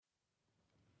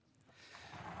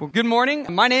Well, good morning.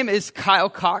 My name is Kyle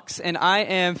Cox, and I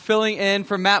am filling in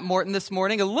for Matt Morton this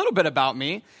morning. A little bit about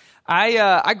me.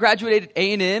 I graduated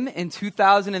A&M in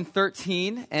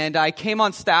 2013, and I came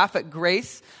on staff at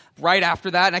Grace right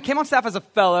after that. And I came on staff as a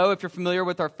fellow, if you're familiar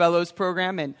with our fellows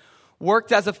program, and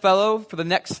worked as a fellow for the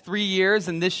next 3 years.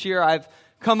 And this year, I've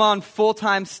come on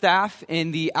full-time staff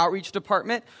in the outreach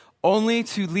department, only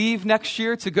to leave next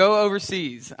year to go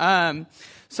overseas.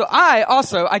 So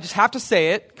I just have to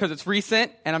say it because it's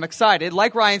recent and I'm excited.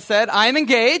 Like Ryan said, I am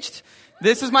engaged.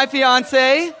 This is my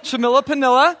fiance, Shamila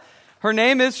Panilla. Her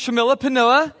name is Shamila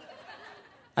Panilla.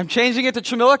 I'm changing it to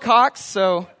Shamila Cox,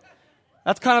 so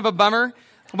that's kind of a bummer.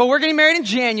 But we're getting married in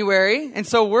January, and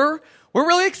so we're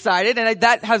really excited, and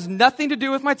that has nothing to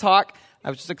do with my talk. I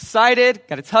was just excited.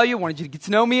 Got to tell you, wanted you to get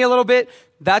to know me a little bit.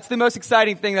 That's the most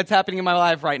exciting thing that's happening in my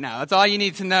life right now. That's all you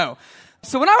need to know.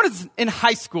 So when I was in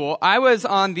high school, I was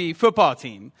on the football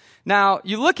team. Now,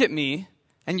 you look at me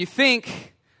and you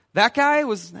think, that guy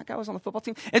was on the football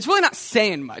team? It's really not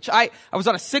saying much. I was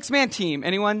on a 6-man team.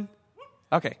 Anyone?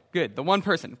 Okay, good. The one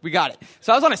person. We got it.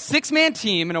 So I was on a 6-man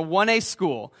team in a 1A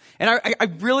school. And I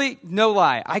really, no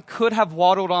lie, I could have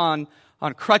waddled on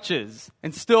crutches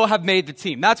and still have made the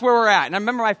team. That's where we're at. And I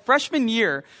remember my freshman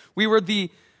year, we were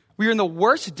in the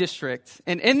worst district,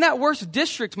 and in that worst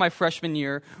district my freshman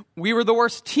year, we were the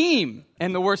worst team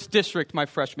in the worst district my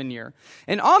freshman year.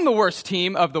 And on the worst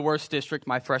team of the worst district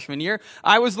my freshman year,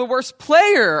 I was the worst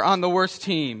player on the worst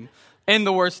team in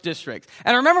the worst district.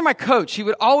 And I remember my coach, he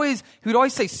would always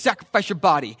say, sacrifice your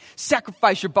body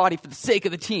for the sake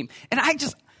of the team. And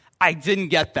I didn't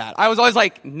get that. I was always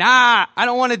like, nah, I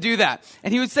don't want to do that.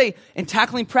 And he would say, in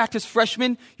tackling practice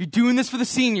freshmen, you're doing this for the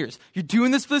seniors. You're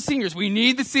doing this for the seniors. We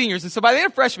need the seniors. And so by the end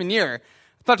of freshman year,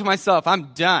 I thought to myself,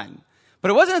 I'm done. But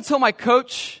it wasn't until my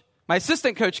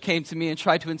assistant coach came to me and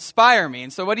tried to inspire me.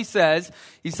 And so what he says,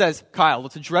 Kyle,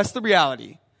 let's address the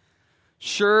reality.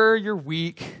 Sure, you're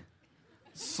weak,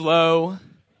 slow,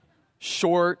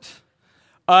 short,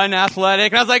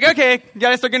 unathletic. And I was like, okay, you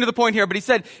gotta start getting to the point here. But he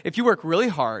said, if you work really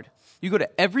hard, you go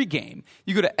to every game,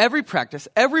 you go to every practice,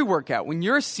 every workout, when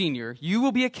you're a senior, you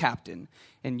will be a captain,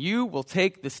 and you will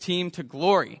take this team to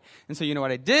glory. And so you know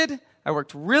what I did? I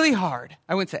worked really hard.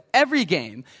 I went to every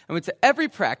game. I went to every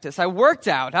practice. I worked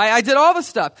out. I did all the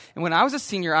stuff. And when I was a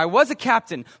senior, I was a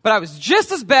captain. But I was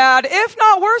just as bad, if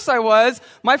not worse, I was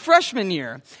my freshman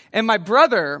year. And my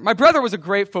brother was a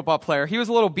great football player. He was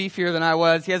a little beefier than I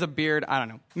was. He has a beard. I don't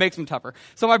know. Makes him tougher.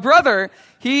 So my brother,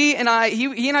 he and I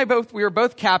we were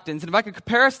both captains. And if I could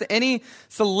compare us to any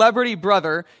celebrity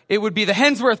brother, it would be the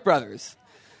Hensworth brothers.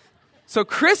 So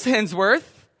Chris Hensworth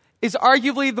is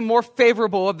arguably the more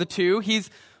favorable of the two. He's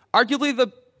arguably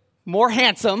the more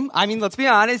handsome. I mean, let's be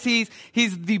honest. He's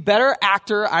the better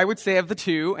actor, I would say, of the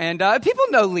two. And people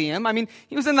know Liam. I mean,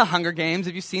 he was in the Hunger Games.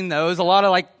 Have you seen those? A lot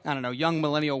of, young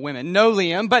millennial women know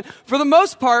Liam. But for the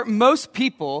most part, most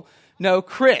people know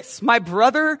Chris. My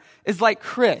brother is like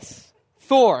Chris.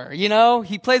 Thor,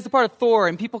 he plays the part of Thor,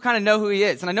 and people kind of know who he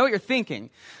is. And I know what you're thinking.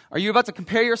 Are you about to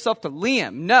compare yourself to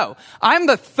Liam? No. I'm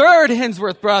the third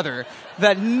Hensworth brother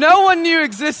that no one knew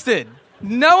existed.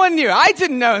 No one knew. I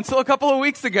didn't know until a couple of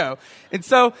weeks ago. And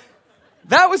so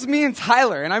that was me and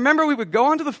Tyler. And I remember we would go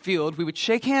onto the field. We would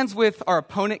shake hands with our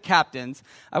opponent captains.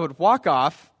 I would walk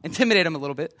off, intimidate them a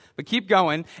little bit, but keep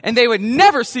going. And they would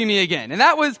never see me again. And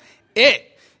that was it.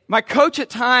 My coach at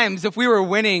times, if we were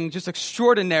winning just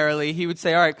extraordinarily, he would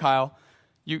say, all right, Kyle,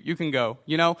 you can go,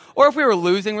 Or if we were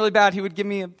losing really bad, he would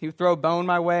throw a bone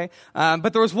my way.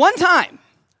 But there was one time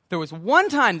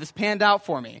this panned out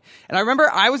for me. And I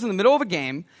remember I was in the middle of a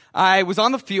game. I was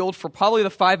on the field for probably the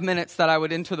 5 minutes that I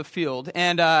would enter the field.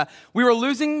 And we were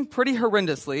losing pretty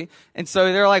horrendously. And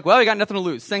so they were like, well, we got nothing to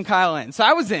lose. Send Kyle in. So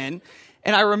I was in.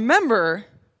 And I remember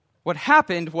what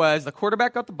happened was the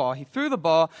quarterback got the ball. He threw the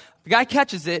ball. The guy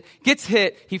catches it, gets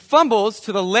hit. He fumbles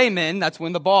to the layman. That's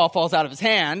when the ball falls out of his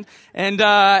hand. And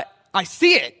I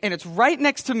see it, and it's right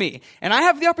next to me. And I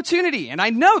have the opportunity. And I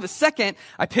know the second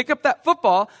I pick up that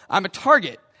football, I'm a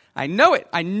target. I know it.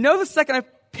 I know the second I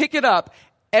pick it up,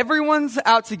 everyone's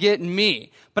out to get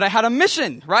me. But I had a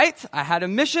mission, right? I had a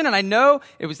mission, and I know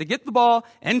it was to get the ball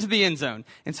into the end zone.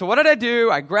 And so what did I do?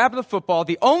 I grabbed the football.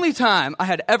 The only time I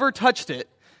had ever touched it,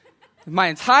 my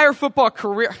entire football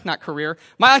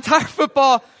my entire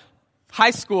football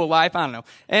high school life, I don't know.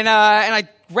 And I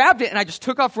grabbed it and I just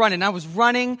took off running. I was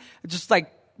running just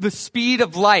like the speed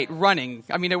of light running.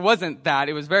 I mean, it wasn't that.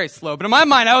 It was very slow. But in my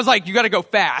mind, I was like, you got to go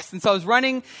fast. And so I was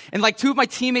running and like two of my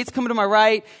teammates come to my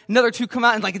right, another two come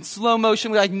out and like in slow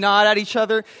motion, we like nod at each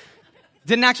other.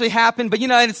 Didn't actually happen, but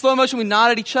in slow motion, we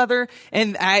nodded at each other,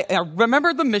 and I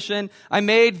remembered the mission. I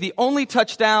made the only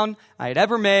touchdown I had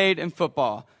ever made in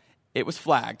football. It was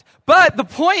flagged. But the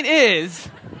point is,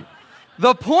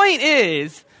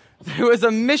 there was a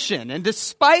mission, and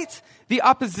despite the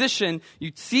opposition,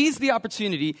 you seize the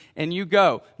opportunity and you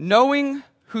go, knowing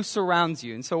who surrounds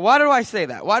you. And so why do I say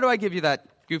that? Why do I give you that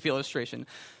goofy illustration?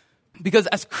 Because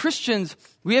as Christians,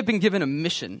 we have been given a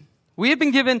mission. We have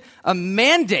been given a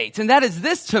mandate, and that is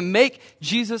this, to make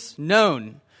Jesus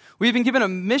known. We've been given a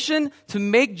mission to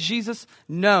make Jesus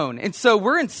known. And so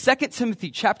we're in 2 Timothy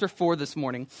chapter 4 this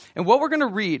morning. And what we're going to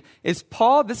read is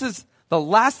Paul, this is the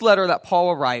last letter that Paul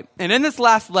will write. And in this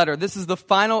last letter, this is the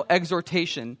final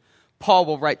exhortation Paul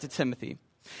will write to Timothy.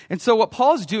 And so what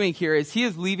Paul is doing here is he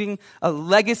is leaving a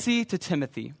legacy to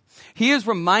Timothy. He is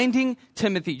reminding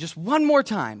Timothy just one more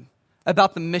time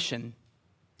about the mission.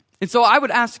 And so I would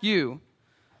ask you,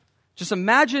 just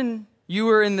imagine you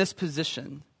were in this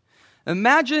position.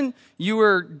 Imagine you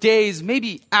were days,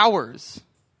 maybe hours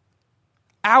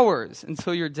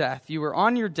until your death. You were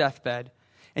on your deathbed,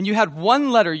 and you had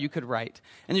one letter you could write,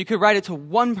 and you could write it to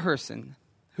one person.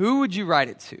 Who would you write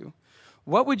it to?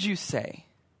 What would you say?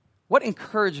 What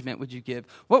encouragement would you give?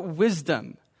 What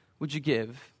wisdom would you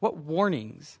give? What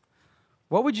warnings?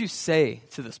 What would you say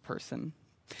to this person?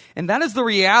 And that is the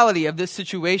reality of this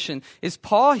situation, is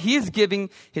Paul, he is giving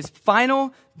his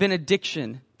final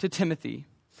benediction to Timothy.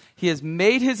 He has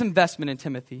made his investment in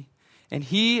Timothy, and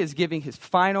he is giving his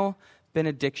final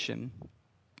benediction.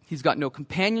 He's got no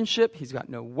companionship, he's got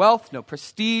no wealth, no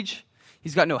prestige,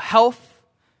 he's got no health,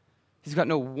 he's got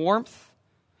no warmth.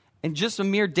 In just a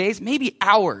mere days, maybe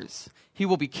hours, he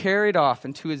will be carried off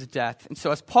into his death. And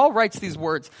so as Paul writes these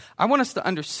words, I want us to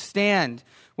understand,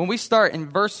 when we start in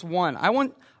verse 1, I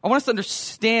want us to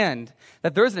understand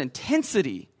that there is an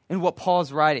intensity in what Paul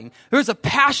is writing. There's a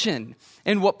passion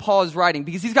in what Paul is writing,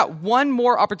 because he's got one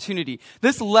more opportunity.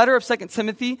 This letter of 2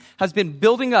 Timothy has been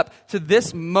building up to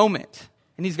this moment,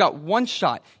 and he's got one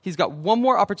shot. He's got one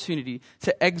more opportunity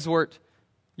to exhort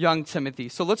young Timothy.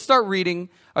 So let's start reading.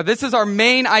 This is our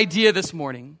main idea this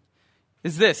morning,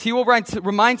 is this. He will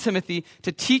remind Timothy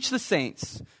to teach the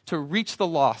saints, to reach the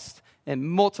lost, and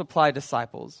multiply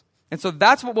disciples. And so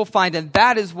that's what we'll find, and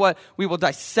that is what we will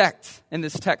dissect in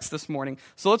this text this morning.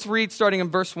 So let's read starting in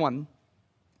verse 1.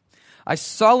 I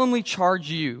solemnly charge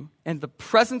you in the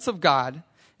presence of God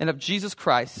and of Jesus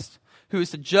Christ, who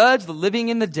is to judge the living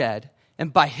and the dead,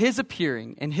 and by his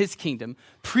appearing in his kingdom,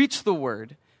 preach the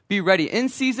word. Be ready in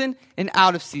season and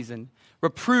out of season.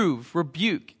 Reprove,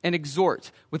 rebuke, and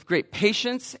exhort with great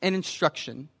patience and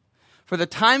instruction. For the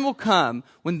time will come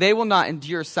when they will not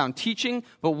endure sound teaching,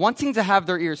 but wanting to have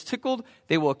their ears tickled,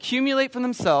 they will accumulate for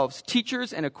themselves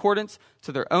teachers in accordance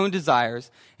to their own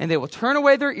desires, and they will turn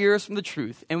away their ears from the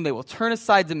truth, and they will turn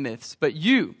aside to myths. But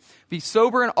you, be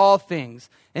sober in all things,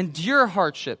 endure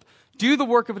hardship, do the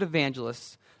work of an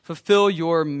evangelist, fulfill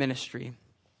your ministry.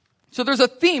 So there's a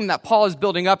theme that Paul is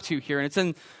building up to here, and it's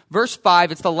in verse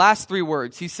 5. It's the last three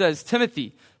words. He says,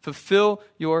 Timothy, fulfill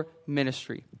your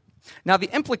ministry. Now,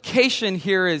 the implication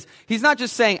here is he's not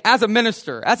just saying, as a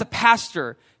minister, as a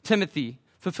pastor, Timothy,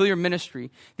 fulfill your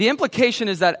ministry. The implication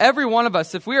is that every one of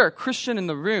us, if we are a Christian in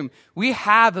the room, we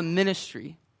have a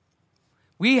ministry.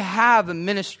 We have a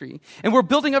ministry. And we're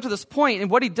building up to this point, and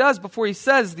what he does before he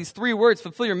says these three words,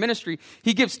 fulfill your ministry,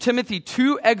 he gives Timothy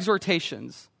two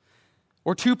exhortations,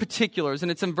 or two particulars,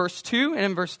 and it's in verse 2 and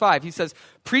in verse 5. He says,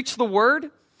 preach the word,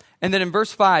 and then in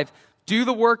verse 5, do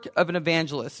the work of an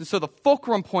evangelist. And so the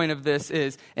fulcrum point of this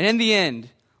is, and in the end,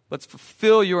 let's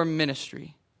fulfill your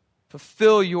ministry.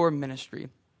 Fulfill your ministry.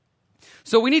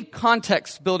 So we need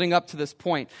context building up to this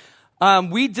point.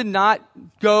 We did not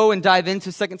go and dive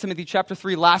into 2 Timothy chapter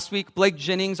 3 last week. Blake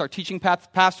Jennings, our teaching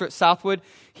pastor at Southwood,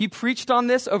 he preached on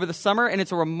this over the summer, and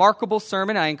it's a remarkable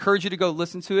sermon. I encourage you to go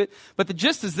listen to it. But the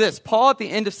gist is this. Paul at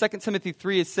the end of 2 Timothy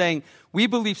 3 is saying, we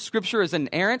believe Scripture is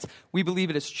inerrant. We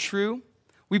believe it is true.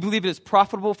 We believe it is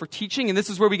profitable for teaching. And this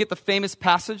is where we get the famous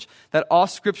passage that all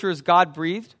Scripture is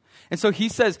God-breathed. And so he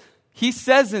says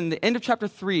in the end of chapter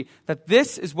 3 that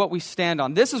this is what we stand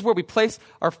on. This is where we place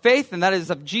our faith, and that is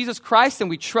of Jesus Christ, and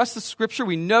we trust the Scripture.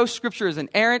 We know Scripture is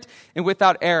inerrant and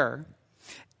without error.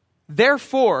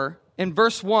 Therefore, in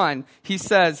verse 1, he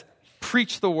says,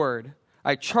 preach the word.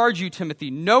 I charge you,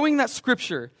 Timothy, knowing that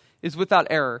Scripture is without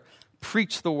error,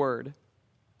 preach the word.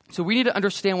 So we need to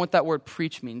understand what that word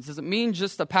preach means. Does it mean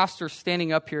just a pastor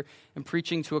standing up here and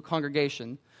preaching to a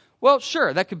congregation? Well,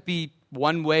 sure, that could be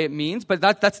one way it means, but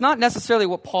that's not necessarily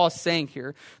what Paul is saying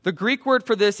here. The Greek word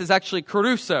for this is actually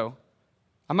kerusso.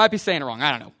 I might be saying it wrong,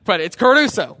 I don't know, but it's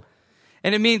kerusso.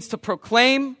 And it means to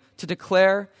proclaim, to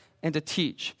declare, and to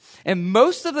teach. And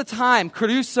most of the time,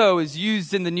 kerusso is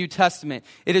used in the New Testament.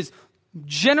 It is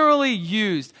generally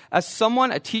used as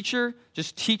someone, a teacher,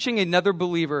 just teaching another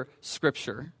believer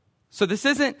Scripture. So this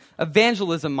isn't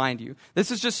evangelism, mind you.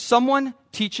 This is just someone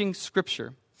teaching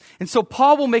Scripture. And so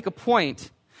Paul will make a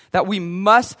point that we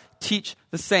must teach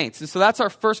the saints. And so that's our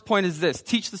first point is this.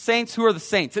 Teach the saints. Who are the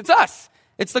saints? It's us.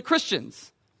 It's the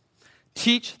Christians.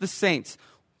 Teach the saints.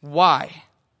 Why?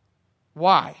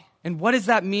 Why? And what does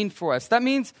that mean for us? That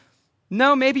means,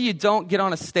 no, maybe you don't get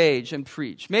on a stage and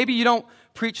preach. Maybe you don't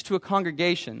preach to a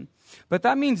congregation. But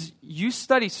that means you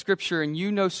study Scripture and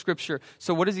you know Scripture.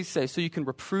 So what does he say? So you can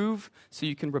reprove, so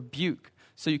you can rebuke,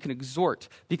 so you can exhort.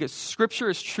 Because Scripture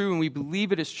is true and we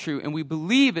believe it is true. And we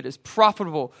believe it is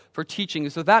profitable for teaching.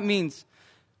 And so that means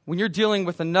when you're dealing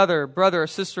with another brother or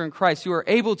sister in Christ, you are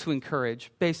able to encourage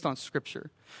based on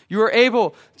Scripture. You are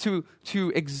able to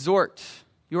exhort.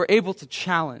 You are able to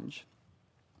challenge.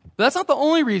 But that's not the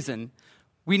only reason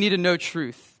we need to know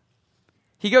truth.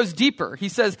 He goes deeper. He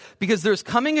says, because there's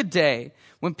coming a day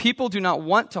when people do not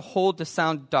want to hold to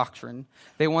sound doctrine.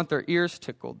 They want their ears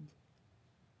tickled.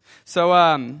 So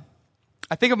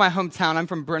I think of my hometown. I'm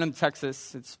from Brenham,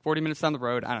 Texas. It's 40 minutes down the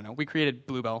road. I don't know. We created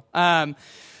Bluebell.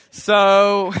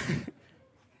 So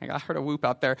I heard a whoop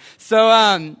out there.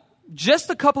 So just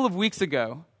a couple of weeks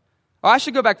ago, or I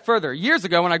should go back further. Years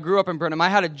ago when I grew up in Brenham, I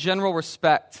had a general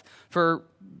respect for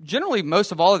generally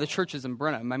most of all of the churches in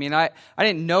Brenham. I mean, I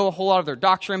didn't know a whole lot of their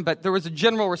doctrine, but there was a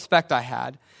general respect I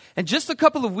had. And just a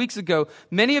couple of weeks ago,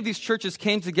 many of these churches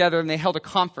came together and they held a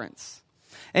conference.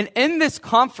 And in this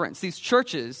conference, these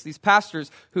churches, these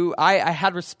pastors who I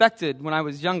had respected when I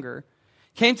was younger,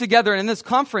 came together, and in this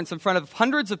conference in front of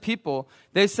hundreds of people,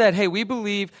 they said, hey, we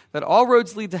believe that all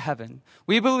roads lead to heaven.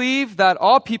 We believe that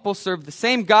all people serve the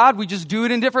same God, we just do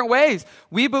it in different ways.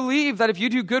 We believe that if you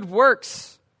do good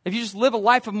works, if you just live a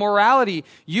life of morality,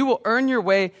 you will earn your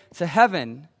way to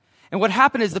heaven. And what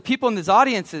happened is the people in these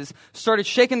audiences started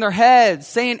shaking their heads,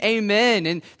 saying amen,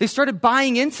 and they started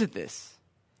buying into this.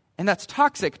 And that's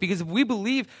toxic, because if we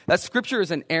believe that Scripture is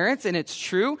inerrant and it's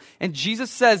true, and Jesus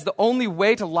says the only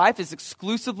way to life is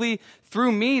exclusively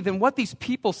through me, then what these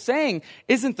people saying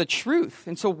isn't the truth.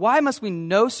 And so why must we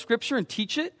know Scripture and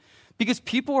teach it? Because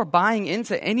people are buying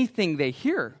into anything they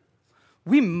hear.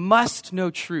 We must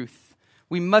know truth.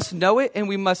 We must know it, and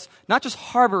we must not just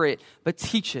harbor it, but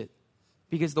teach it,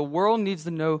 because the world needs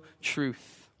to know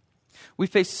truth. We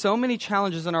face so many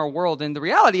challenges in our world, and the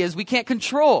reality is we can't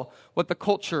control what the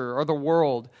culture or the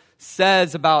world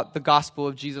says about the gospel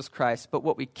of Jesus Christ. But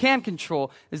what we can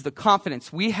control is the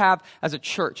confidence we have as a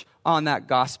church on that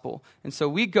gospel. And so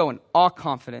we go in all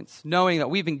confidence, knowing that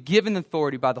we've been given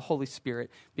authority by the Holy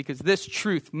Spirit, because this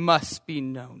truth must be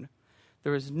known.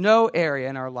 There is no area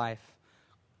in our life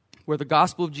where the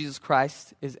gospel of Jesus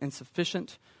Christ is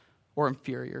insufficient or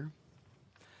inferior.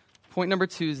 Point number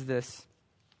 2 is this.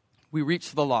 We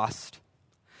reach the lost.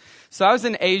 So I was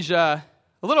in Asia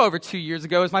a little over 2 years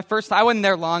ago. It was my first time. I wasn't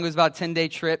there long. It was about a 10-day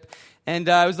trip. And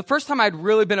it was the first time I'd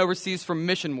really been overseas for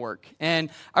mission work. And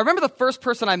I remember the first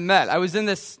person I met. I was in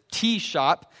this tea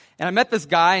shop, and I met this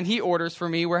guy, and he orders for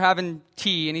me. We're having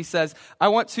tea, and he says, I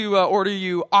want to order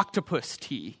you octopus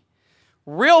tea.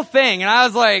 Real thing. And I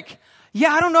was like, yeah,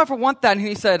 I don't know if I want that. And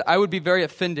he said, I would be very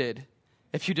offended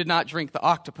if you did not drink the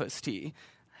octopus tea.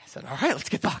 I said, all right, let's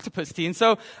get the octopus tea. And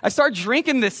so I start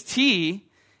drinking this tea,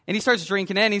 and he starts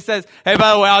drinking it, and he says, hey,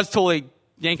 by the way, I was totally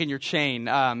yanking your chain.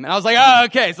 And I was like, oh,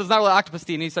 okay, so it's not really octopus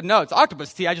tea. And he said, no, it's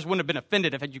octopus tea. I just wouldn't have been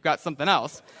offended if you got something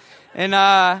else. And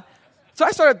so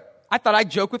I thought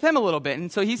I'd joke with him a little bit. And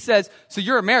so he says, so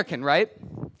you're American, right?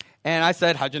 And I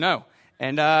said, how'd you know?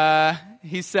 And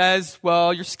he says,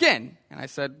 well, your skin. And I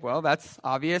said, well, that's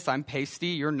obvious. I'm pasty.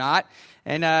 You're not.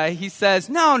 And he says,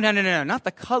 no, not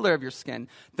the color of your skin,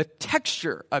 the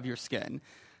texture of your skin.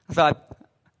 I thought,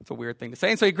 that's a weird thing to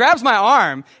say. And so he grabs my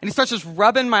arm, and he starts just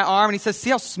rubbing my arm, and he says, see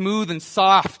how smooth and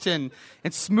soft and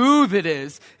smooth it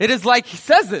is. It is like, he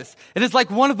says this, it is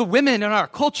like one of the women in our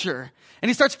culture. And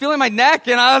he starts feeling my neck,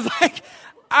 and I was like,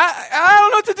 I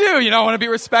don't know what to do. You know, I want to be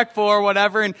respectful or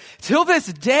whatever. And till this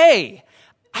day,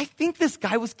 I think this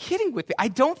guy was kidding with me. I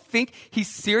don't think he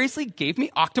seriously gave me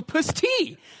octopus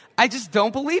tea. I just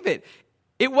don't believe it.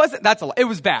 It was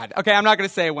bad. Okay, I'm not going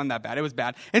to say it wasn't that bad. It was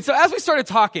bad. And so as we started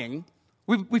talking,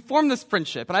 we formed this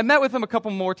friendship. And I met with him a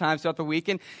couple more times throughout the week.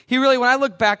 And he really, when I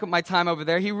look back at my time over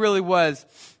there, he really was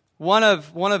one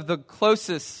of the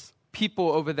closest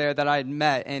people over there that I had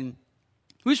met. And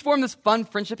we just formed this fun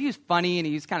friendship. He was funny, and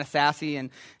he was kind of sassy. And,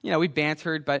 you know, we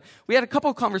bantered. But we had a couple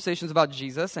of conversations about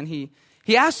Jesus. And he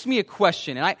asked me a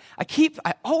question, and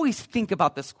I always think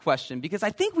about this question, because I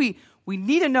think we we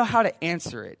need to know how to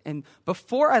answer it. And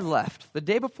before I left, the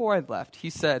day before I left, he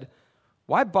said,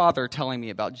 why bother telling me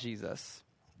about Jesus?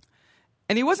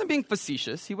 And he wasn't being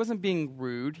facetious. He wasn't being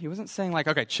rude. He wasn't saying like,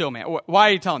 okay, chill, man. Why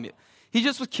are you telling me? He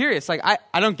just was curious. Like,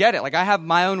 I don't get it. Like, I have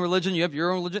my own religion. You have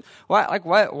your own religion.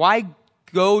 Why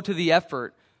go to the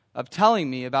effort of telling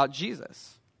me about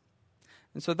Jesus?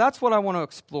 And so that's what I want to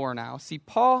explore now. See,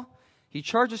 Paul, he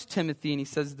charges Timothy and he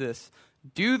says this,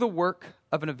 do the work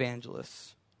of an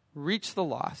evangelist, reach the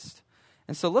lost.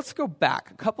 And so let's go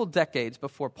back a couple decades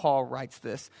before Paul writes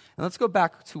this. And let's go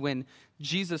back to when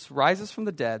Jesus rises from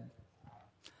the dead.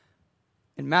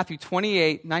 In Matthew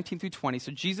 28, 19 through 20,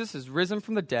 so Jesus is risen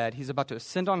from the dead. He's about to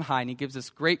ascend on high, and he gives this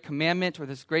great commandment or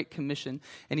this great commission.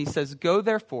 And he says, go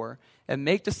therefore and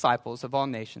make disciples of all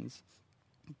nations,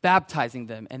 baptizing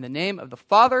them in the name of the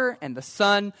Father and the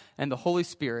Son and the Holy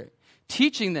Spirit,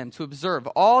 teaching them to observe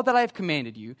all that I have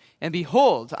commanded you. And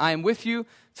behold, I am with you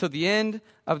till the end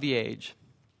of the age.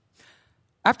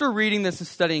 After reading this and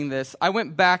studying this, I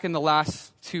went back in the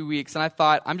last 2 weeks, and I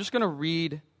thought, I'm just going to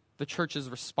read the church's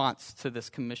response to this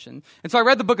commission. And so I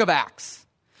read the book of Acts.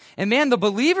 And man, the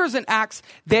believers in Acts,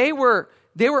 they were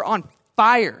on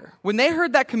fire. When they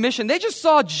heard that commission, they just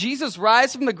saw Jesus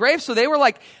rise from the grave. So they were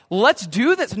like, let's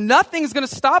do this. Nothing's going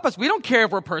to stop us. We don't care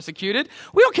if we're persecuted.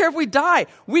 We don't care if we die.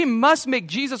 We must make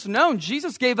Jesus known.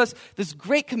 Jesus gave us this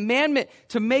great commandment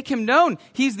to make him known.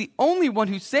 He's the only one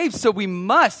who saves, so we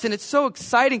must. And it's so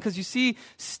exciting because you see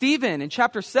Stephen in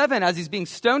chapter 7, as he's being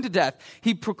stoned to death,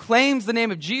 he proclaims the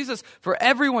name of Jesus for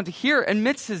everyone to hear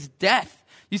amidst his death.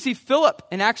 You see Philip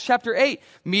in Acts chapter 8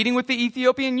 meeting with the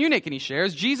Ethiopian eunuch, and he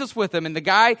shares Jesus with him, and the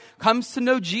guy comes to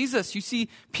know Jesus. You see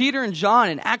Peter and John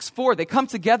in Acts 4. They come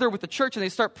together with the church, and they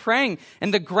start praying,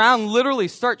 and the ground literally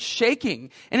starts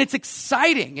shaking. And it's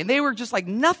exciting. And they were just like,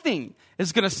 nothing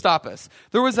is going to stop us.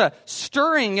 There was a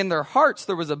stirring in their hearts.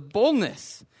 There was a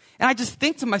boldness. And I just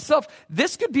think to myself,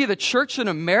 this could be the church in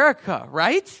America,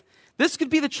 right? This could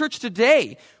be the church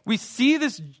today. We see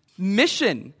this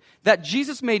mission that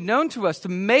Jesus made known to us to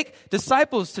make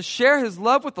disciples, to share his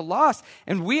love with the lost.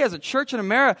 And we as a church in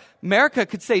America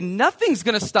could say nothing's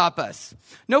going to stop us.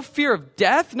 No fear of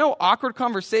death, no awkward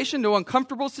conversation, no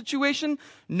uncomfortable situation.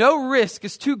 No risk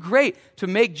is too great to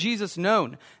make Jesus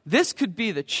known. This could be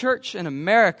the church in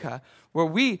America where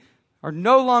we are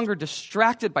no longer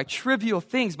distracted by trivial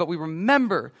things, but we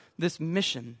remember this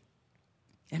mission.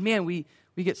 And man, we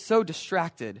get so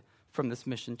distracted from this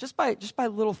mission just by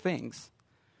little things.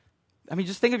 I mean,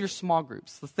 just think of your small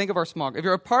groups. Let's think of our small group. If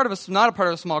you're not a part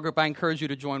of a small group, I encourage you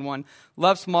to join one.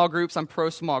 Love small groups. I'm pro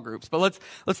small groups. But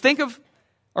let's think of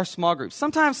our small groups.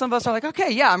 Sometimes some of us are like,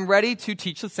 okay, yeah, I'm ready to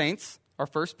teach the saints, our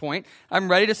first point.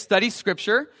 I'm ready to study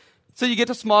Scripture. So you get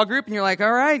to small group, and you're like,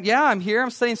 all right, yeah, I'm here. I'm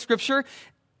studying Scripture.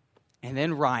 And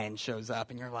then Ryan shows up,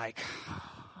 and you're like,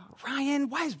 Ryan,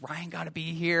 why has Ryan got to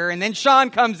be here? And then Sean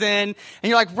comes in, and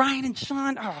you're like, Ryan and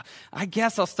Sean, I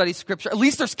guess I'll study Scripture. At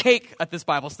least there's cake at this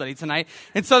Bible study tonight.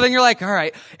 And so then you're like, all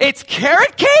right, it's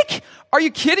carrot cake? Are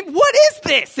you kidding? What is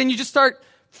this? And you just start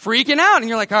freaking out, and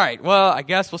you're like, all right, well, I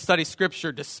guess we'll study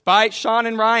Scripture despite Sean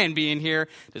and Ryan being here,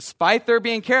 despite there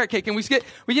being carrot cake. And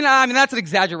that's an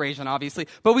exaggeration, obviously,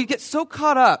 but we get so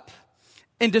caught up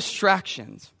in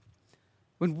distractions.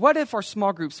 What if our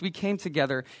small groups, we came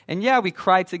together, and yeah, we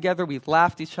cried together, we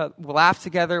laughed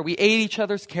together, we ate each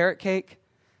other's carrot cake,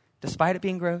 despite it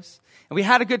being gross, and we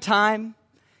had a good time,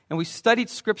 and we studied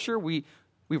Scripture, we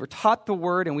were taught the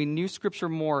Word, and we knew Scripture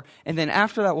more, and then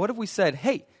after that, what if we said,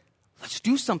 hey, let's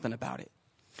do something about it?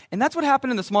 And that's what happened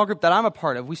in the small group that I'm a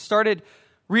part of. We started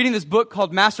reading this book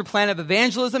called Master Plan of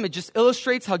Evangelism. It just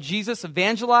illustrates how Jesus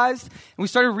evangelized. And we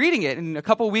started reading it, and a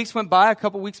couple weeks went by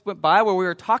where we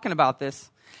were talking about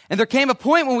this. And there came a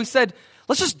point when we said,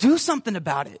 let's just do something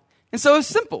about it. And so it was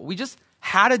simple. We just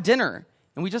had a dinner,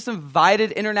 and we just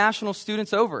invited international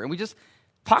students over, and we just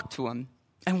talked to them.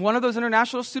 And one of those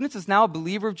international students is now a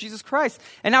believer of Jesus Christ.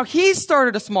 And now he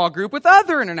started a small group with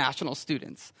other international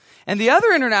students. And the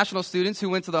other international students who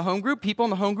went to the home group, people in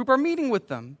the home group are meeting with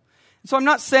them. So I'm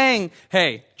not saying,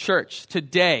 hey, church,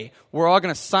 today we're all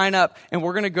going to sign up and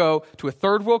we're going to go to a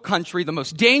third world country, the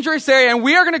most dangerous area, and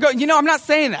we are going to go. I'm not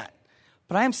saying that.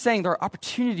 But I am saying there are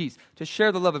opportunities to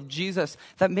share the love of Jesus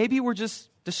that maybe we're just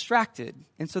distracted.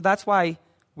 And so that's why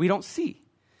we don't see.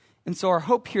 And so our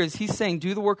hope here is he's saying,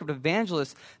 do the work of an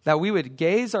evangelist, that we would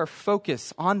gaze our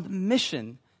focus on the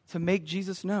mission to make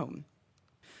Jesus known.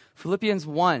 Philippians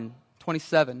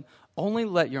 1:27, only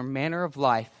let your manner of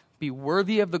life be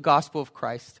worthy of the gospel of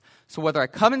Christ. So whether I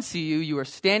come and see you, you are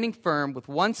standing firm with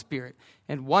one spirit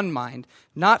and one mind,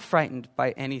 not frightened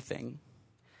by anything.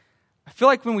 I I feel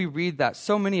like when we read that,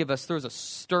 so many of us, there's a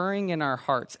stirring in our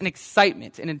hearts, an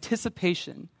excitement, an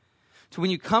anticipation to when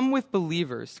you come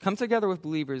together with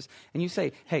believers, and you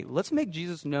say, hey, let's make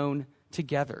Jesus known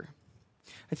together.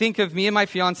 I think of me and my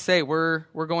fiance, we're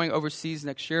going overseas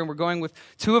next year, and we're going with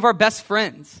two of our best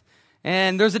friends.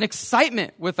 And there's an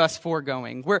excitement with us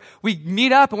foregoing, where we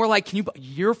meet up and we're like, a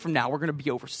year from now, we're going to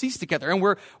be overseas together. And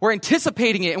we're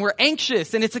anticipating it, and we're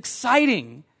anxious, and it's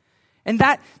exciting. And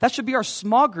that should be our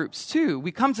small groups too.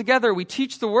 We come together, we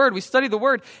teach the word, we study the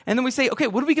word, and then we say, okay,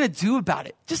 what are we going to do about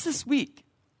it just this week?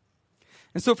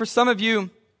 And so for some of you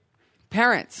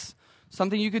parents,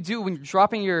 something you could do when you're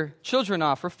dropping your children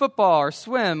off for football or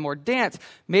swim or dance,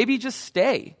 maybe just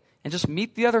stay and just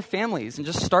meet the other families and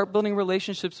just start building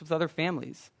relationships with other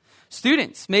families.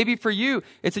 Students, maybe for you,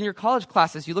 it's in your college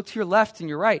classes. You look to your left and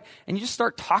your right, and you just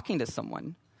start talking to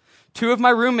someone. Two of my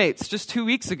roommates just 2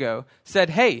 weeks ago said,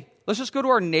 hey, let's just go to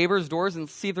our neighbors' doors and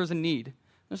see if there's a need.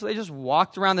 And so they just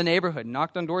walked around the neighborhood,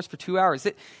 knocked on doors for 2 hours.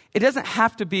 It doesn't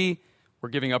have to be, we're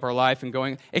giving up our life and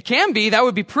going. It can be. That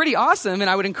would be pretty awesome, and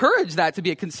I would encourage that to be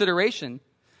a consideration.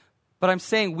 But I'm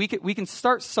saying we can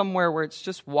start somewhere where it's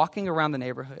just walking around the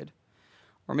neighborhood.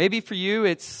 Or maybe for you,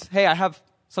 it's, hey, I have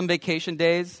some vacation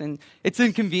days, and it's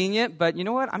inconvenient, but you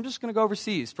know what? I'm just going to go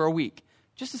overseas for a week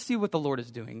just to see what the Lord is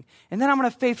doing. And then I'm going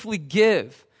to faithfully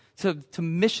give to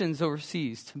missions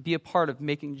overseas to be a part of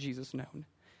making Jesus known.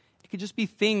 It could just be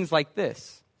things like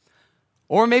this.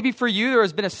 Or maybe for you, there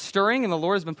has been a stirring and the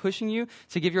Lord has been pushing you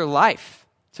to give your life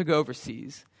to go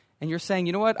overseas. And you're saying,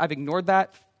 you know what? I've ignored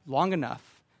that long enough,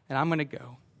 and I'm going to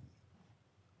go.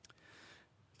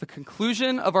 The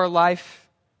conclusion of our life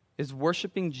is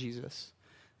worshiping Jesus.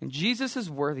 And Jesus is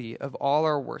worthy of all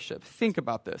our worship. Think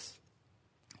about this.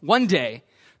 One day,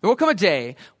 there will come a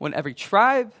day when every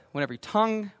tribe, when every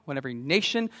tongue, when every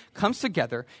nation comes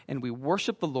together and we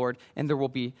worship the Lord, and there will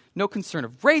be no concern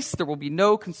of race, there will be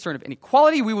no concern of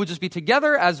inequality. We will just be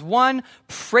together as one,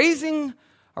 praising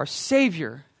our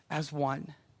Savior as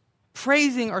one.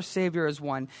 Praising our Savior as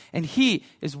one. And He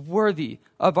is worthy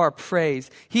of our praise.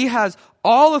 He has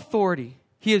all authority.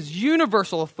 He has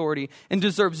universal authority and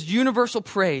deserves universal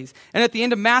praise. And at the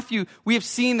end of Matthew, we have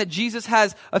seen that Jesus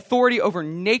has authority over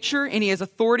nature and He has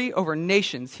authority over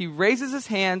nations. He raises His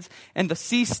hands and the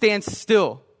sea stands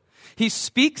still. He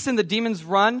speaks and the demons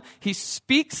run. He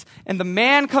speaks and the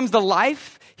man comes to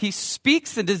life. He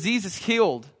speaks and disease is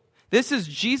healed. This is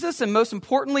Jesus, and most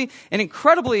importantly and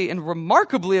incredibly and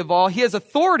remarkably of all, He has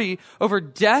authority over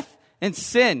death and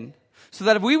sin. So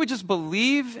that if we would just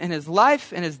believe in His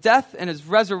life and His death and His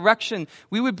resurrection,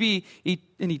 we would be in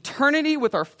eternity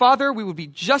with our Father. We would be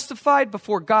justified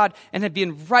before God and be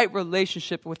in right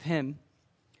relationship with Him.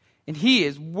 And He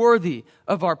is worthy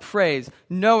of our praise,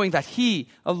 knowing that He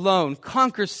alone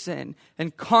conquers sin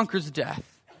and conquers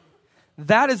death.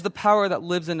 That is the power that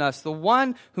lives in us. The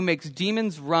one who makes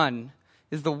demons run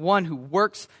is the one who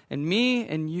works in me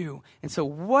and you. And so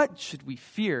what should we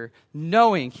fear,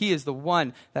 knowing He is the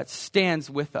one that stands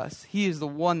with us? He is the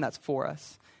one that's for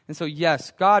us. And so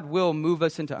yes, God will move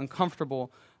us into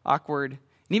uncomfortable, awkward,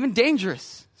 and even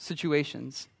dangerous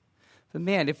situations. But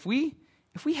man, if we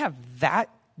have that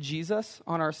Jesus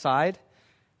on our side,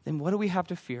 then what do we have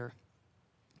to fear?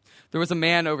 There was a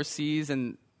man overseas,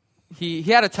 and he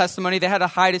had a testimony. They had to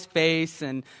hide his face,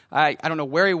 and I don't know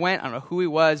where he went. I don't know who he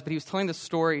was, but he was telling the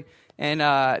story, and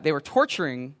they were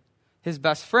torturing his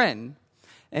best friend.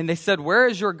 And they said, "Where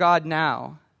is your God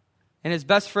now?" And his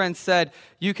best friend said,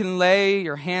 "You can lay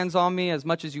your hands on me as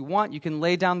much as you want. You can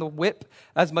lay down the whip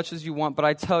as much as you want, but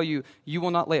I tell you, you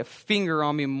will not lay a finger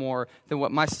on me more than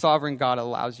what my sovereign God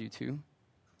allows you to."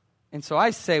 And so I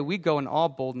say we go in all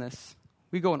boldness.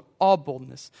 We go in all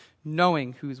boldness,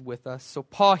 knowing who's with us. So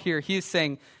Paul here, he is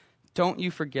saying, don't you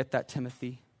forget that,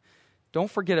 Timothy. Don't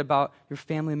forget about your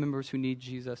family members who need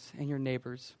Jesus and your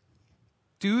neighbors.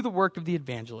 Do the work of the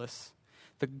evangelists.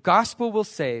 The gospel will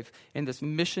save, and this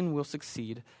mission will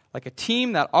succeed. Like a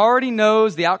team that already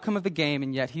knows the outcome of the game,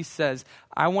 and yet he says,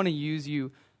 I want to use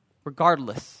you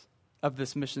regardless of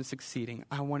this mission succeeding.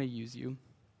 I want to use you.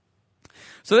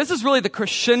 So this is really the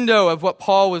crescendo of what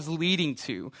Paul was leading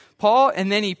to. Paul, and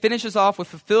then he finishes off with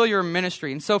fulfill your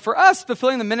ministry. And so for us,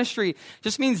 fulfilling the ministry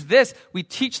just means this. We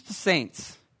teach the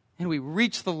saints, and we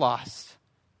reach the lost.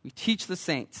 We teach the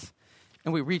saints,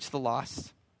 and we reach the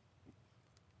lost.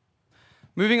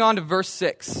 Moving on to verse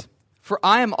 6. For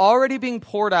I am already being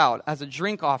poured out as a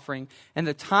drink offering, and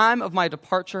the time of my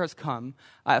departure has come.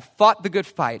 I have fought the good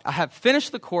fight. I have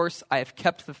finished the course. I have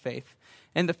kept the faith.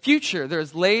 In the future, there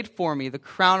is laid for me the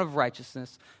crown of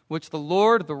righteousness, which the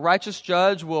Lord, the righteous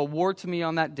judge, will award to me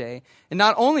on that day. And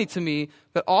not only to me,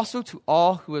 but also to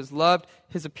all who has loved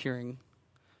his appearing.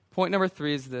 Point number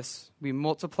 3 is this: we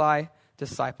multiply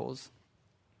disciples.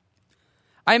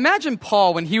 I imagine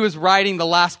Paul, when he was writing the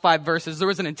last 5 verses, there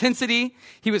was an intensity.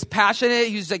 He was passionate.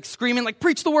 He was like screaming, like,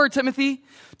 preach the word, Timothy.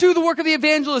 Do the work of the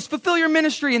evangelist. Fulfill your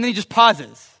ministry. And then he just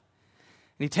pauses.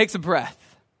 And he takes a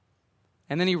breath.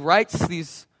 And then he writes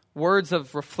these words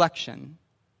of reflection.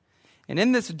 And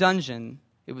in this dungeon,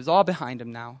 it was all behind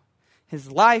him now.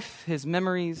 His life, his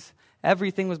memories,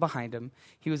 everything was behind him.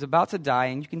 He was about to die.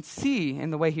 And you can see in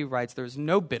the way he writes, there was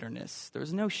no bitterness. There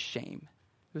was no shame.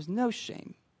 There was no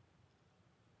shame.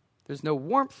 There's no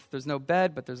warmth, there's no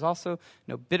bed, but there's also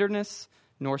no bitterness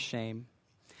nor shame.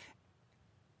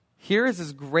 Here is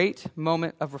this great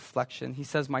moment of reflection. He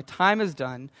says, my time is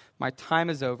done, my time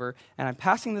is over, and I'm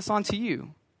passing this on to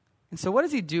you. And so what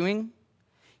is he doing?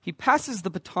 He passes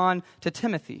the baton to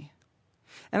Timothy.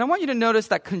 And I want you to notice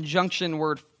that conjunction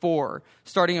word for,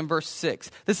 starting in verse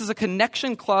 6. This is a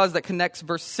connection clause that connects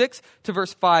verse 6 to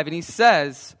verse 5. And he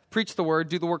says, preach the word,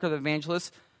 do the work of the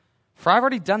evangelist, for I've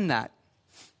already done that.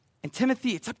 And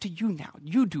Timothy, it's up to you now.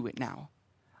 You do it now.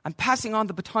 I'm passing on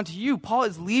the baton to you. Paul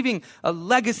is leaving a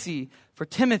legacy for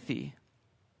Timothy.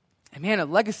 And man, a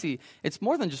legacy, it's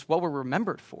more than just what we're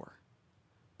remembered for,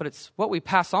 but it's what we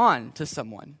pass on to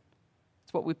someone.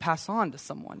 It's what we pass on to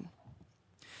someone.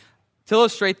 To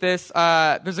illustrate this,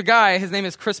 there's a guy, his name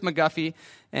is Chris McGuffey,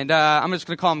 and I'm just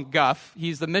going to call him Guff.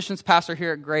 He's the missions pastor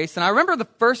here at Grace. And I remember the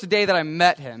first day that I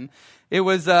met him. It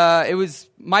was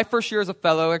my first year as a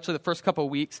fellow, actually the first couple of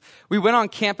weeks. We went on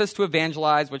campus to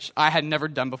evangelize, which I had never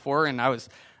done before, and I was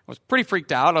pretty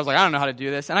freaked out. I was like, I don't know how to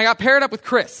do this. And I got paired up with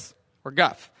Chris, or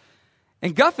Guff.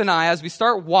 And Guff and I, as we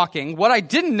start walking, what I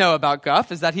didn't know about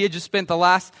Guff is that he had just spent the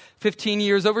last 15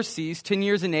 years overseas, 10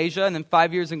 years in Asia, and then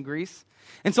 5 years in Greece.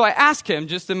 And so I asked him,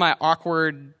 just in my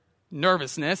awkward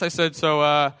nervousness, I said, so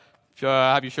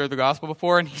have you shared the gospel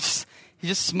before? And he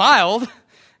just smiled.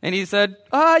 And he said,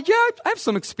 yeah, I have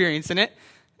some experience in it.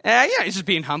 He's just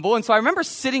being humble. And so I remember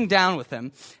sitting down with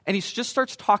him, and he just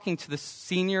starts talking to the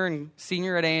senior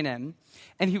at A&M,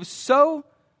 and he was so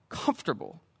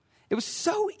comfortable. It was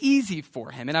so easy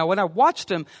for him. And when I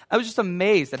watched him, I was just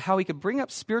amazed at how he could bring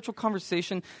up spiritual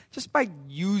conversation just by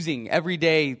using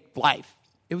everyday life.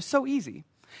 It was so easy.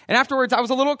 And afterwards, I was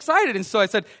a little excited. And so I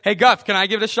said, hey, Guff, can I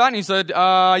give it a shot? And he said,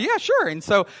 yeah, sure. And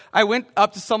so I went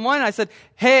up to someone and I said,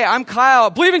 hey, I'm Kyle.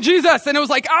 Believe in Jesus. And it was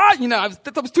like,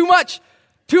 that was too much,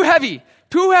 too heavy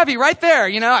right there.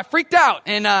 I freaked out.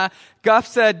 And Guff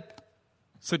said,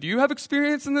 so do you have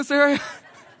experience in this area?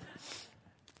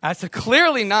 I said,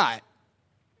 clearly not.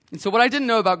 And so what I didn't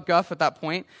know about Guff at that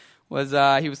point was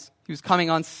he was coming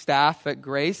on staff at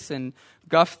Grace, and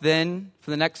Guff then,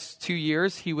 for the next 2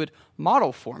 years, he would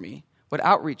model for me what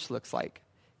outreach looks like.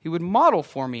 He would model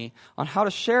for me on how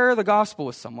to share the gospel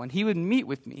with someone. He would meet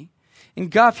with me.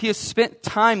 And Guff, he has spent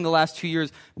time the last 2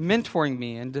 years mentoring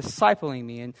me and discipling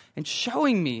me and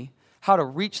showing me how to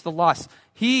reach the lost.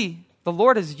 The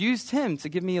Lord has used him to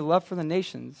give me a love for the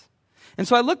nations. And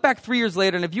so I look back 3 years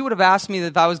later, and if you would have asked me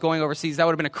if I was going overseas, that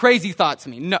would have been a crazy thought to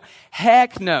me. No,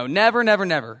 heck no, never, never,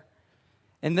 never.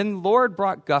 And then the Lord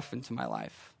brought Guff into my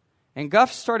life. And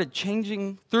Guff started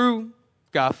changing, through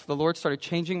Guff, the Lord started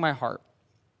changing my heart.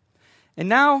 And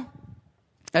now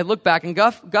I look back, and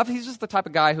Guff, he's just the type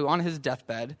of guy who on his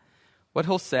deathbed, what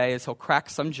he'll say is he'll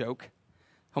crack some joke,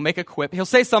 he'll make a quip, he'll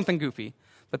say something goofy,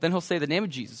 but then he'll say the name of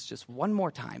Jesus just one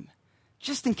more time,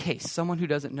 just in case someone who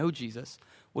doesn't know Jesus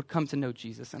would come to know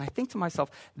Jesus. And I think to myself,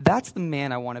 that's the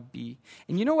man I want to be.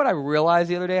 And you know what I realized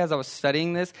the other day as I was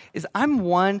studying this is I'm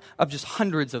one of just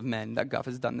hundreds of men that Guff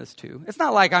has done this to. It's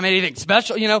not like I'm anything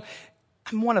special,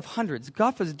 I'm one of hundreds.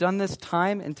 Guff has done this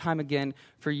time and time again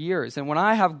for years. And when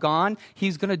I have gone,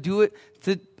 he's going to do it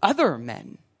to other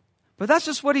men. But that's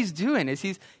just what he's doing, is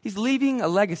he's leaving a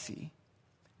legacy.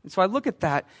 And so I look at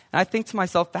that, and I think to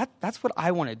myself, that's what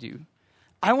I want to do.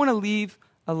 I want to leave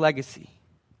a legacy.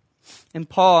 And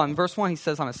Paul, in verse 1, he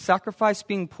says, on a sacrifice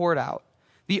being poured out,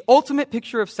 the ultimate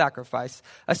picture of sacrifice,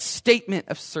 a statement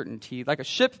of certainty, like a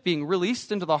ship being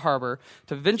released into the harbor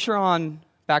to venture on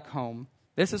back home.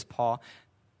 This is Paul.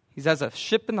 He's as a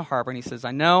ship in the harbor, and he says,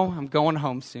 I know I'm going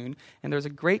home soon, and there's a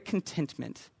great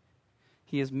contentment.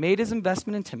 He has made his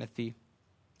investment in Timothy,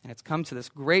 and it's come to this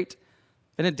great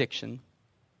benediction.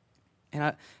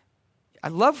 And I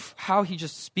love how he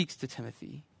just speaks to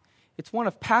Timothy. It's one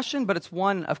of passion, but it's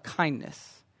one of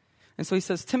kindness. And so he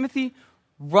says, Timothy,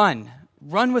 run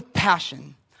with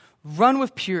passion, run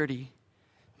with purity.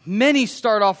 Many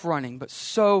start off running, but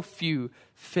so few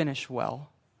finish well.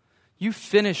 You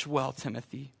finish well,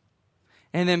 Timothy.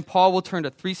 And then Paul will turn to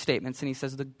 3 statements, and he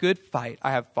says, the good fight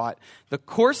I have fought, the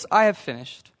course I have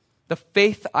finished, the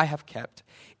faith I have kept,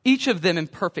 each of them in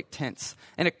perfect tense,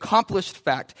 an accomplished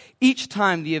fact, each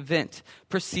time the event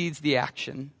precedes the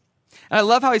action. And I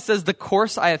love how he says, the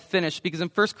course I have finished, because in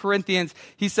 1 Corinthians,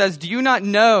 he says, do you not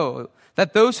know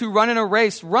that those who run in a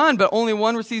race run, but only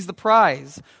one receives the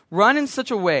prize? Run in such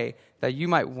a way that you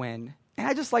might win. And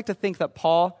I just like to think that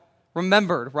Paul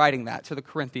remembered writing that to the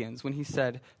Corinthians when he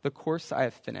said, the course I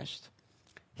have finished.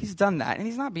 He's done that, and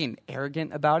he's not being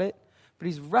arrogant about it, but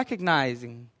he's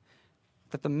recognizing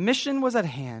that the mission was at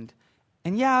hand.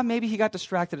 And yeah, maybe he got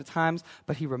distracted at times,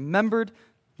 but he remembered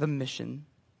the mission.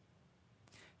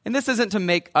 And this isn't to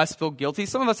make us feel guilty.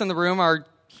 Some of us in the room are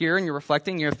here and you're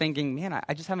reflecting, and you're thinking, man,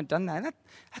 I just haven't done that. And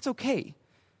that's okay.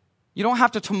 You don't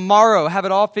have to tomorrow have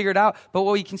it all figured out, but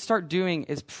what we can start doing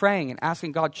is praying and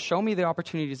asking God, show me the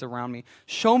opportunities around me.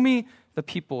 Show me the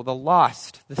people, the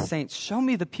lost, the saints. Show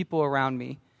me the people around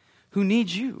me who need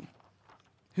you,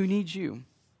 who need you.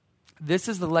 This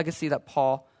is the legacy that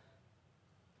Paul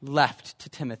left to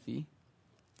Timothy,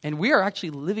 and we are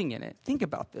actually living in it. Think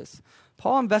about this.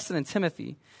 Paul invested in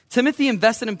Timothy. Timothy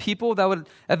invested in people that would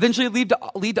eventually lead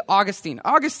to Augustine.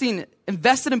 Augustine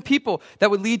invested in people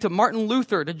that would lead to Martin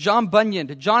Luther, to John Bunyan,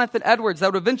 to Jonathan Edwards,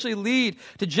 that would eventually lead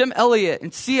to Jim Elliot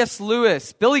and C.S.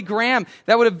 Lewis, Billy Graham,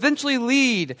 that would eventually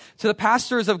lead to the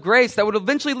pastors of grace, that would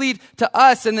eventually lead to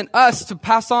us, and then us to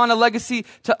pass on a legacy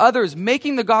to others,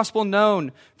 making the gospel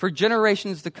known for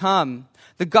generations to come.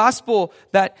 The gospel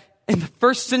that in the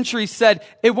first century said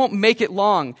it won't make it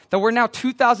long, that we're now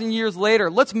 2,000 years later.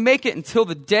 Let's make it until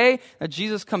the day that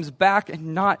Jesus comes back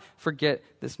and not forget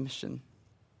this mission.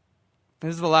 And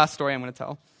this is the last story I'm going to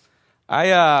tell.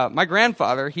 My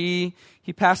grandfather, he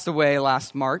passed away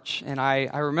last March, and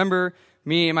I remember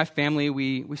me and my family,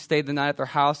 we stayed the night at their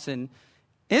house, and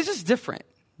it's just different.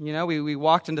 You know, we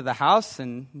walked into the house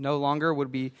and no longer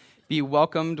would be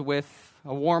welcomed with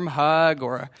a warm hug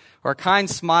or a kind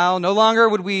smile. No longer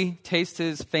would we taste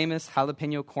his famous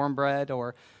jalapeno cornbread,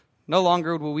 or no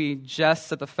longer would we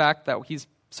jest at the fact that he's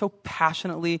so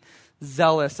passionately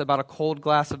zealous about a cold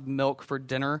glass of milk for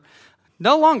dinner.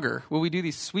 No longer will we do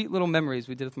these sweet little memories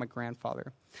we did with my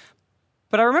grandfather.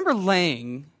 But I remember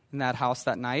laying in that house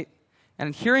that night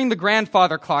and hearing the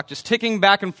grandfather clock just ticking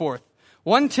back and forth.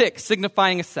 One tick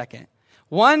signifying a second.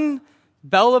 One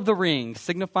bell of the ring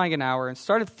signifying an hour, and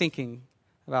started thinking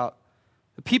about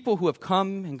the people who have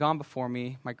come and gone before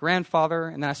me, my grandfather,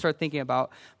 and then I started thinking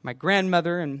about my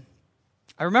grandmother. And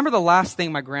I remember the last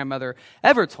thing my grandmother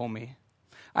ever told me.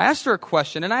 I asked her a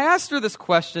question, and I asked her this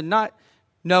question not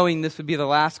knowing this would be the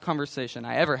last conversation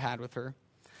I ever had with her.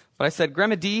 But I said,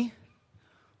 Grandma D,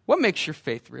 what makes your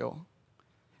faith real?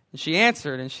 And she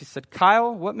answered, and she said,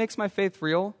 Kyle, what makes my faith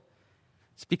real?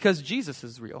 It's because Jesus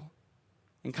is real.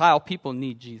 And Kyle, people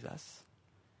need Jesus.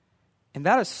 And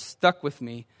that has stuck with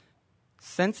me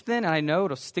since then, and I know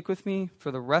it'll stick with me for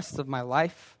the rest of my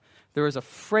life. There is a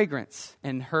fragrance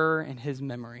in her and his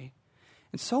memory.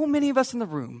 And so many of us in the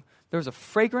room, there's a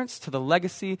fragrance to the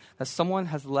legacy that someone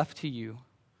has left to you.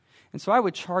 And so I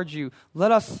would charge you,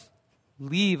 let us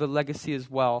leave a legacy as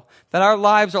well. That our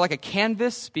lives are like a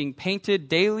canvas being painted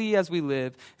daily as we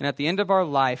live, and at the end of our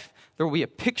life, there will be a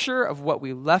picture of what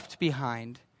we left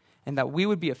behind, and that we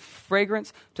would be a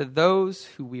fragrance to those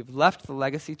who we've left the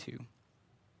legacy to.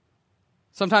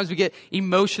 Sometimes we get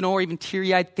emotional or even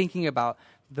teary-eyed thinking about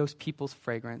those people's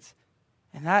fragrance.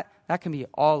 And that can be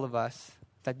all of us,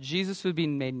 that Jesus would be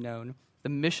made known, the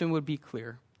mission would be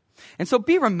clear. And so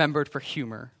be remembered for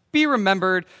humor. Be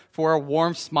remembered for a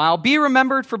warm smile. Be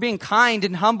remembered for being kind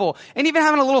and humble, and even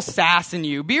having a little sass in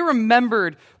you. Be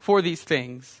remembered for these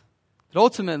things. But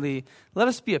ultimately, let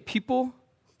us be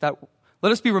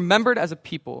remembered as a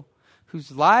people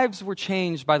whose lives were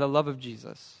changed by the love of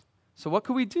Jesus. So what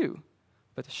could we do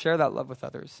but to share that love with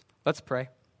others? Let's pray.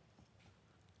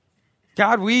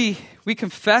 God, we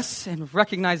confess and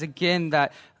recognize again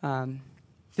that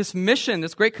this mission,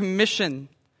 this great commission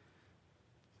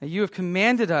that you have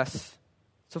commanded us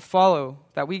to follow,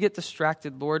 that we get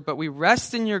distracted, Lord, but we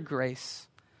rest in your grace,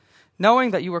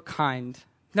 knowing that you are kind,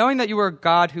 knowing that you are a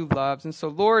God who loves. And so,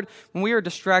 Lord, when we are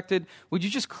distracted, would you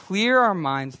just clear our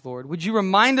minds, Lord? Would you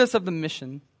remind us of the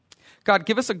mission? God,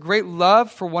 give us a great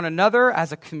love for one another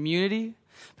as a community.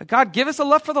 But God, give us a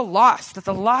love for the lost, that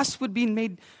the lost would be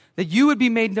made, that you would be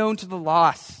made known to the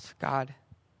lost, God.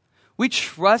 We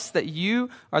trust that you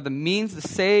are the means to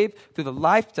save through the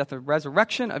life, death, and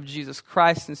resurrection of Jesus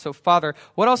Christ. And so, Father,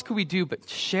 what else could we do but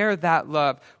share that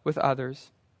love with others?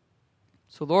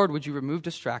 So, Lord, would you remove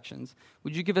distractions?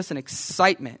 Would you give us an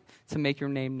excitement to make your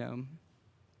name known?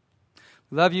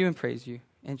 We love you and praise you.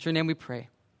 In your name we pray.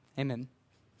 Amen.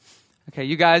 Okay,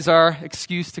 you guys are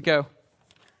excused to go.